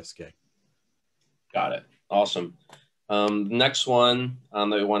PPSK. Got it. Awesome. Next one that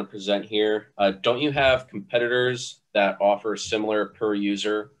we want to present here. Don't you have competitors that offer similar per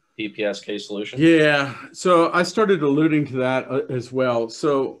user PPSK solutions? Yeah, so I started alluding to that as well.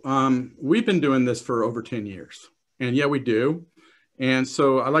 So we've been doing this for over 10 years. And yeah, we do. And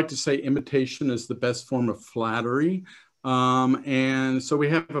so I like to say imitation is the best form of flattery. And so we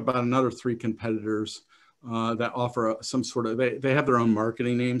have about another 3 competitors that offer some sort of, they have their own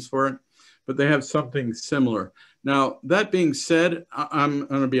marketing names for it, but they have something similar. Now, that being said, I'm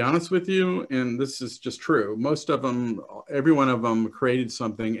going to be honest with you, and this is just true. Most of them, every one of them created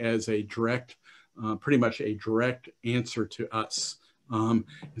something as a direct, pretty much a direct answer to us.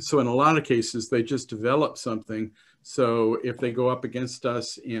 So in a lot of cases, they just develop something. So if they go up against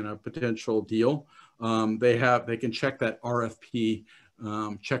us in a potential deal, they can check that RFP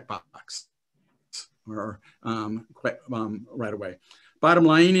checkbox or right away. Bottom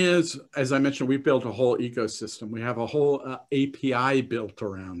line is, as I mentioned, we've built a whole ecosystem. We have a whole API built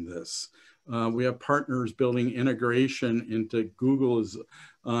around this. We have partners building integration into Google's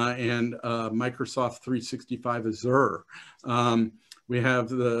and Microsoft 365 Azure. We have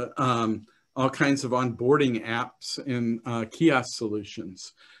the all kinds of onboarding apps and kiosk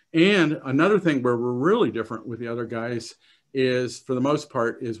solutions. And another thing where we're really different with the other guys is, for the most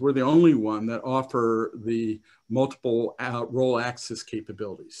part, is we're the only one that offer the multiple role access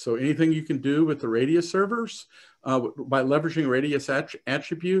capabilities. So anything you can do with the Radius servers by leveraging Radius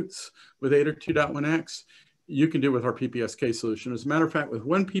attributes with 802.1x, you can do with our PPSK solution. As a matter of fact, with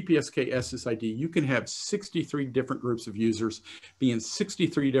one PPSK SSID, you can have 63 different groups of users be in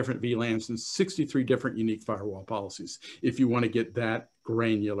 63 different VLANs and 63 different unique firewall policies if you want to get that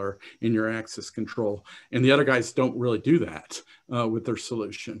granular in your access control. And the other guys don't really do that with their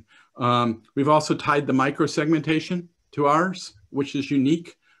solution. We've also tied the micro segmentation to ours, which is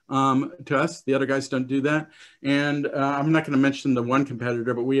unique. to us. The other guys don't do that. And I'm not going to mention the one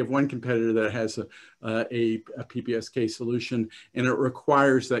competitor, but we have one competitor that has a PPSK solution, and it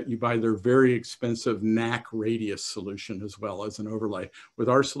requires that you buy their very expensive NAC radius solution as well as an overlay. With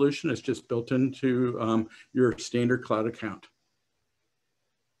our solution, it's just built into your standard cloud account.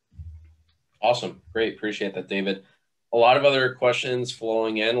 Awesome. Great. Appreciate that, David. A lot of other questions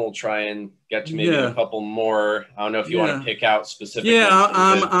flowing in. We'll try and get to maybe a couple more. I don't know if you want to pick out specific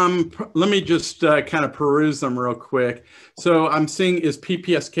ones. Let me just kind of peruse them real quick. So I'm seeing, is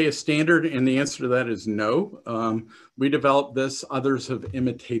PPSK a standard? And the answer to that is no. We developed this. Others have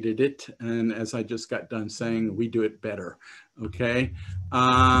imitated it. And as I just got done saying, we do it better. Okay.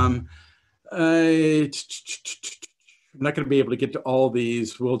 I'm not going to be able to get to all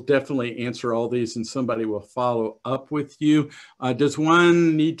these. We'll definitely answer all these and somebody will follow up with you. Does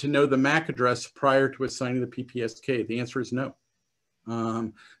one need to know the MAC address prior to assigning the PPSK? The answer is no.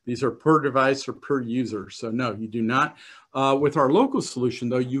 These are per device or per user. So no, you do not. With our local solution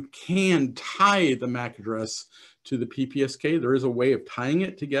though, you can tie the MAC address to the PPSK. There is a way of tying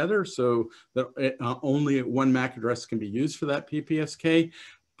it together so that only one MAC address can be used for that PPSK.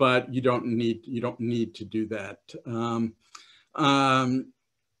 But you don't need to do that.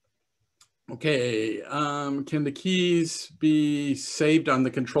 Okay, can the keys be saved on the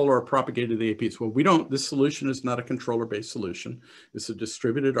controller or propagated to the APs? Well, we don't. This solution is not a controller-based solution. It's a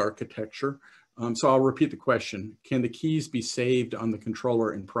distributed architecture. So I'll repeat the question. Can the keys be saved on the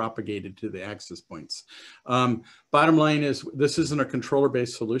controller and propagated to the access points? Bottom line is this isn't a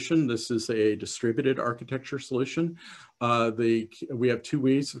controller-based solution. This is a distributed architecture solution. We have two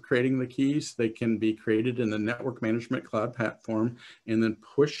ways of creating the keys. They can be created in the network management cloud platform and then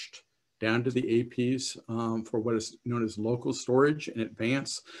pushed down to the APs for what is known as local storage in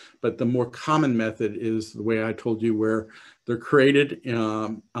advance. But the more common method is the way I told you, where they're created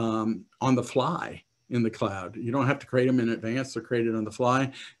on the fly in the cloud. You don't have to create them in advance, they're created on the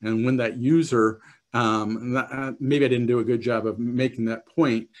fly. And when that user, maybe I didn't do a good job of making that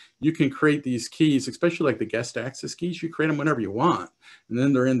point, you can create these keys, especially like the guest access keys, you create them whenever you want. And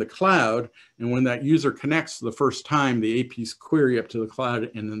then they're in the cloud. And when that user connects the first time, the APs query up to the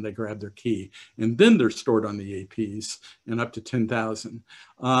cloud and then they grab their key. And then they're stored on the APs and up to 10,000.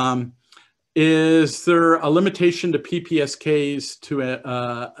 Is there a limitation to PPSKs to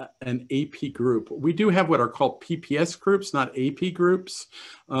an AP group? We do have what are called PPS groups, not AP groups.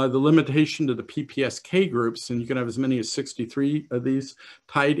 The limitation to the PPSK groups, and you can have as many as 63 of these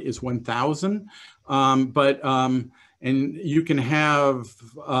tied, is 1,000. And you can have,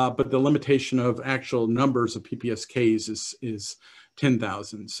 but the limitation of actual numbers of PPSKs is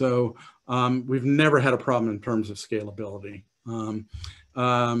 10,000. So we've never had a problem in terms of scalability.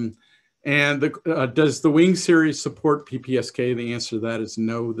 And does the Wing series support PPSK? The answer to that is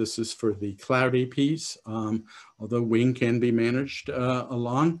no. This is for the cloud APs, although Wing can be managed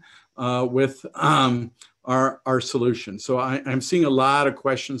along with our solution. So I'm seeing a lot of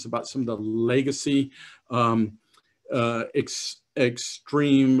questions about some of the legacy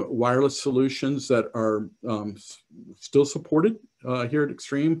Extreme wireless solutions that are still supported here at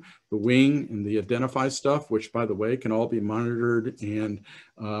Extreme, the Wing and the Identify stuff, which by the way can all be monitored and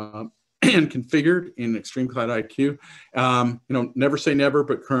configured in Extreme Cloud IQ. Never say never,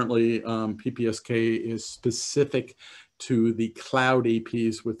 but currently PPSK is specific to the cloud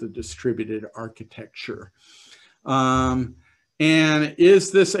APs with the distributed architecture. And is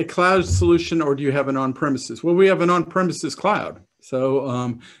this a cloud solution or do you have an on-premises? Well, we have an on-premises cloud.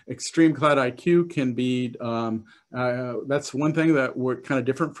 So Extreme Cloud IQ can be, that's one thing that we're kind of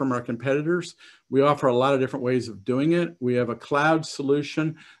different from our competitors. We offer a lot of different ways of doing it. We have a cloud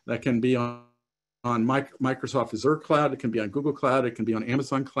solution that can be on Microsoft Azure Cloud. It can be on Google Cloud. It can be on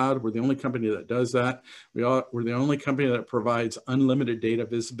Amazon Cloud. We're the only company that does that. We're the only company that provides unlimited data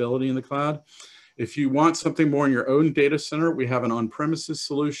visibility in the cloud. If you want something more in your own data center, we have an on-premises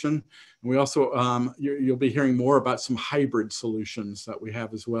solution. And we also, you'll be hearing more about some hybrid solutions that we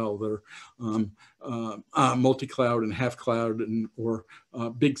have as well. They're multi-cloud and half cloud or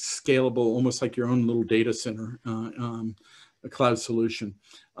big scalable, almost like your own little data center, a cloud solution.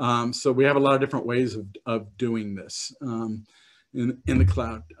 So we have a lot of different ways of doing this in the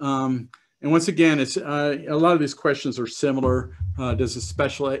cloud. And once again, it's a lot of these questions are similar. Does a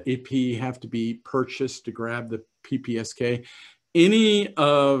special AP have to be purchased to grab the PPSK? Any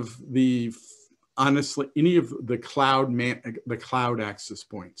of the, honestly, any of the cloud access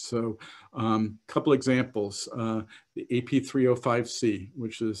points. So a couple examples, the AP305C,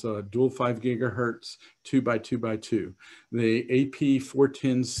 which is dual 5 gigahertz, 2x2x2. The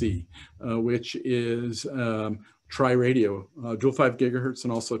AP410C, which is tri-radio, dual 5 gigahertz,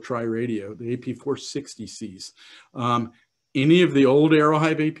 and also tri-radio, the AP460Cs. Any of the old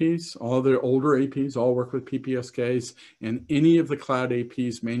Aerohive APs, all the older APs, all work with PPSKs, and any of the cloud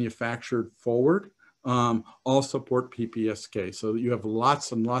APs manufactured forward all support PPSK. So that you have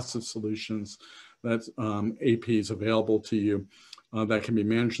lots and lots of solutions that APs available to you that can be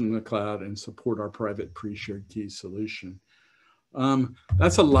managed in the cloud and support our private pre-shared key solution.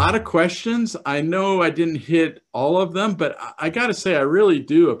 That's a lot of questions. I know I didn't hit all of them, but I got to say, I really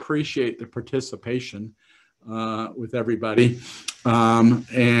do appreciate the participation with everybody. You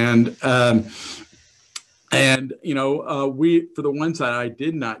know, for the ones that I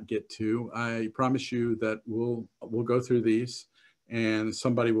did not get to, I promise you that we'll go through these, and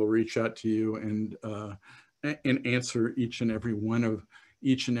somebody will reach out to you and answer each and every one of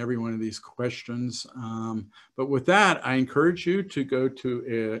these questions. But with that, I encourage you to go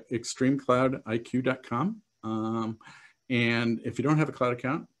to extremecloudiq.com. And if you don't have a cloud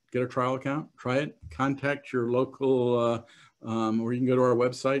account, get a trial account, try it, contact your local, or you can go to our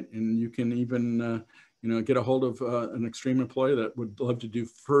website, and you can even, you know, get a hold of an Extreme employee that would love to do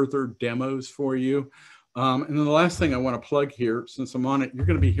further demos for you. And then the last thing I want to plug here, since I'm on it, you're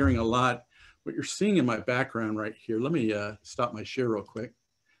going to be hearing a lot. What you're seeing in my background right here, let me stop my share real quick.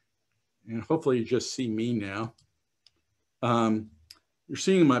 And hopefully you just see me now. You're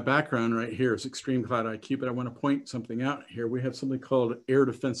seeing in my background right here is Extreme Cloud IQ, but I want to point something out here. We have something called Air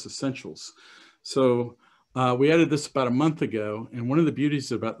Defense Essentials. So we added this about a month ago, and one of the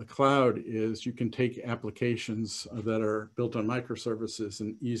beauties about the cloud is you can take applications that are built on microservices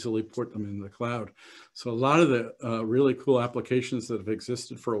and easily port them into the cloud. So a lot of the really cool applications that have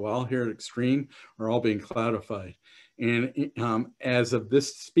existed for a while here at Extreme are all being cloudified. And as of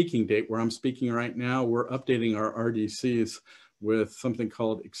this speaking date, where I'm speaking right now, we're updating our RDCs with something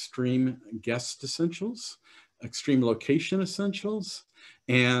called Extreme Guest Essentials, Extreme Location Essentials,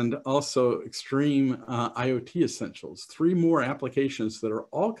 and also Extreme IoT Essentials. 3 more applications that are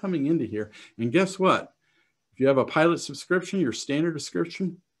all coming into here. And guess what? If you have a pilot subscription, your standard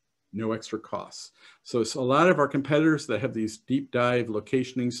subscription, no extra costs. So it's a lot of our competitors that have these deep dive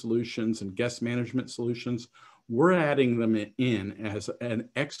locationing solutions and guest management solutions, we're adding them in as an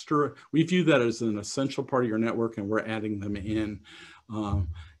extra. We view that as an essential part of your network, and we're adding them in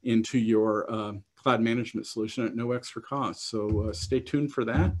into your cloud management solution at no extra cost. So stay tuned for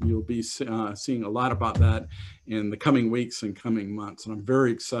that. You'll be seeing a lot about that in the coming weeks and coming months. And I'm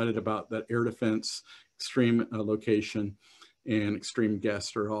very excited about that. Air Defense, Extreme Location, and Extreme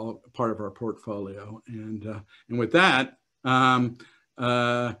Guest are all part of our portfolio. And with that, and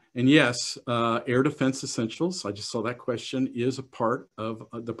yes, Air Defense Essentials, I just saw that question, is a part of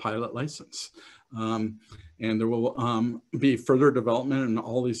the pilot license. And there will be further development in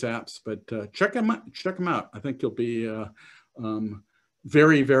all these apps, but check them out. I think you'll be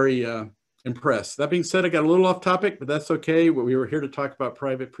very, very impressed. That being said, I got a little off topic, but that's okay. We were here to talk about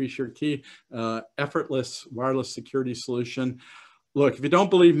private pre-shared key, effortless wireless security solution. Look, if you don't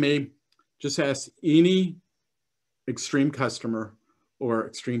believe me, just ask any Extreme customer or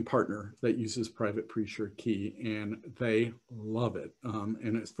Extreme partner that uses private pre-shared key, and they love it.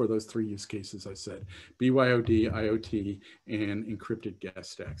 And it's for those 3 use cases I said: BYOD, IoT, and encrypted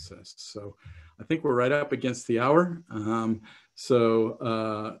guest access. So I think we're right up against the hour. Kyle,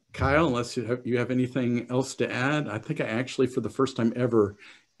 unless you have anything else to add, I think I actually, for the first time ever,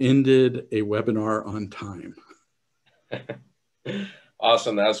 ended a webinar on time.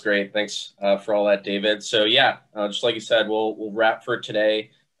 Awesome. That was great. Thanks for all that, David. So yeah, just like you said, we'll wrap for today.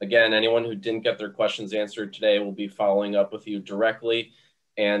 Again, anyone who didn't get their questions answered today will be following up with you directly.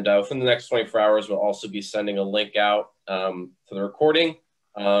 And within the next 24 hours, we'll also be sending a link out to the recording,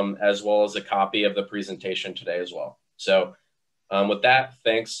 as well as a copy of the presentation today as well. So with that,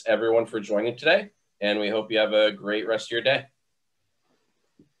 thanks everyone for joining today, and we hope you have a great rest of your day.